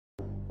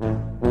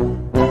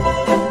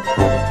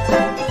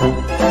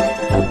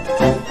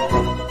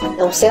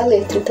não sei a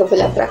letra, então vou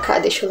olhar pra cá.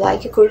 Deixa o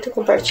like, curta,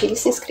 compartilha e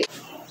se inscreva.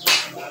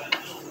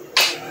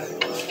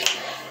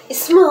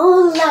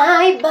 Smooth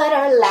like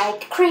butter,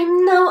 like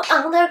cream, no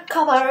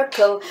undercover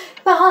coat.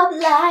 Pop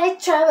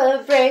like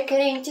trouble,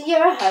 breaking into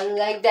your heart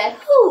like that.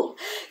 Ooh,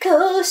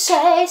 cool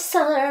shade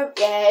summer,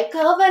 yeah,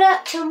 covered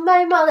up to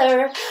my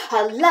mother.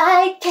 I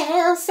like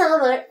can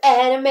summer,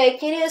 and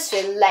making it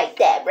sweet like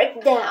that.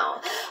 Break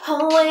down.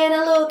 Oh, when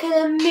I look in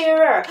the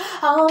mirror,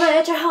 I'll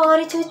match your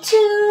honey to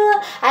two.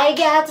 I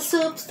got the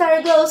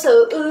superstar glow,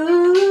 so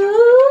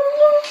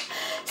ooh,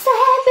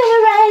 step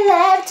it right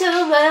left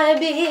to my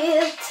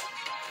beat.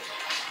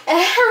 I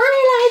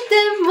like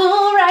the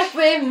moon rock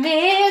with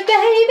me,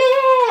 baby.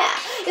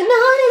 You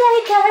know that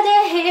I got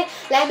it here.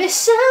 Let me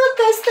show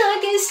cause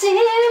stuck in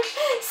ship.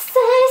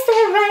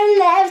 Stay right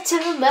left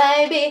to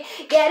my beat.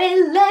 Get it,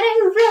 let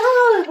it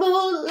roll.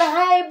 Move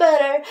like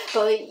butter.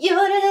 For you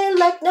didn't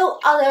like no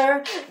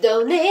other.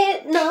 Don't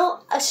need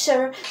no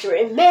usher to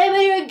remember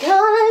you're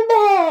gonna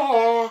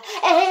be.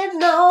 Ain't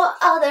no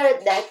other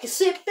that can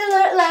sweep the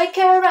alert like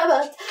a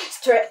robot.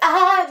 Straight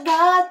I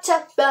got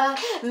chopper,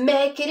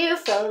 making you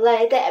feel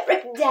like that.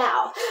 Break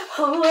down.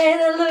 Oh, when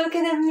I look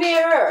in the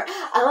mirror,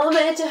 I'm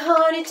at your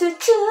honey to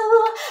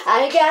two.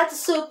 I got the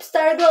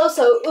superstar glow,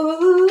 so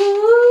ooh,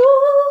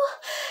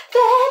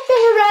 that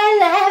be right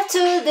left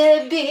to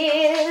the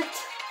beat.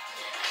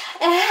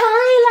 And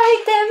I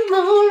like the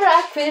moon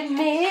rock with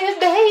me,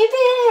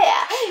 baby.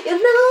 You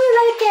know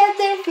I get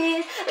the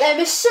beat. Let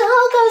me show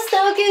cause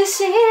talking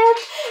shit.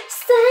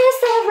 Stay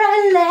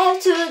right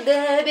left to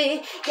the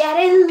beat. Get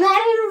it,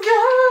 let it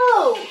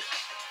roll.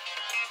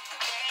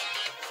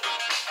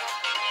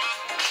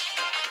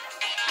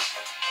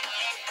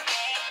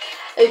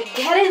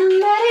 Get it,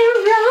 let it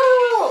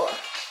roll.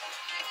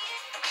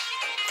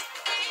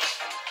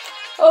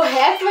 O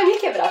rap vai me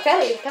quebrar.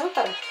 Pera aí, calma,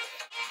 para.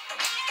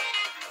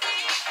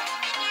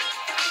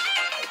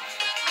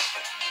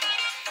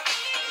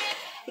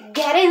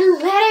 Get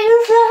it, let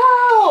it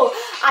roll.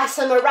 I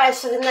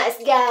summarize for the nice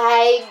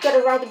guy. Got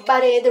the right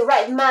body, the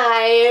right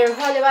mind.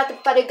 All about the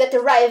body, got the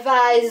right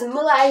vibes.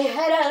 Moonlight,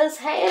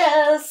 hate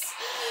us.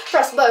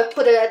 Frostbite,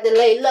 put it at the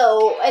lay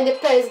low. And the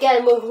place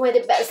gotta move when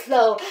the bass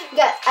low.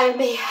 Got I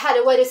may had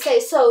a way to say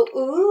so.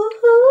 Ooh,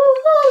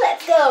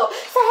 let's go.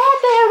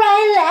 Step it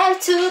right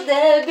left to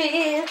the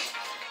beat.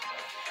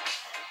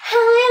 I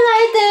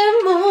like the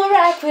moon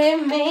rock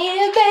with me,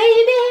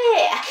 baby.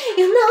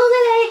 You know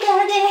that I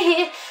got the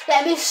hit.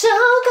 Let me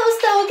show cause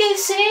don't give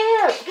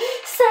shit.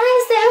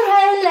 Step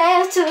right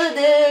left to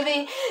the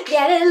beat.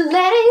 Get it,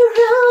 let it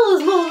roll.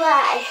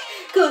 Moonlight,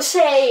 cool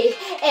shade.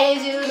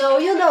 And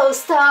you know,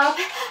 stop.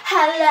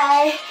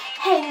 Highlight,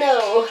 hey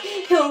no.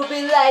 You'll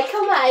be like,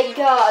 oh my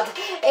god.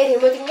 Ele é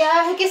muito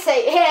engraçado que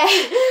say, yeah.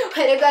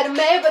 When I got a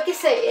man, but que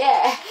say,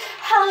 yeah.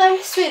 Holler,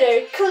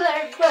 sweeter,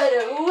 cooler,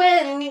 butter.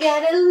 When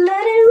get it,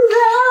 let it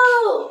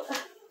roll.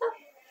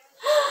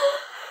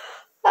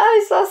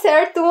 Ai, só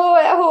acerto um ou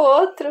erro o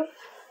outro.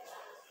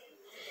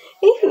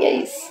 Enfim, é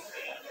isso.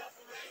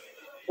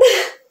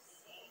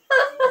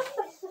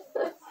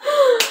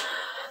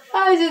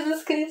 Ai,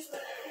 Jesus Cristo.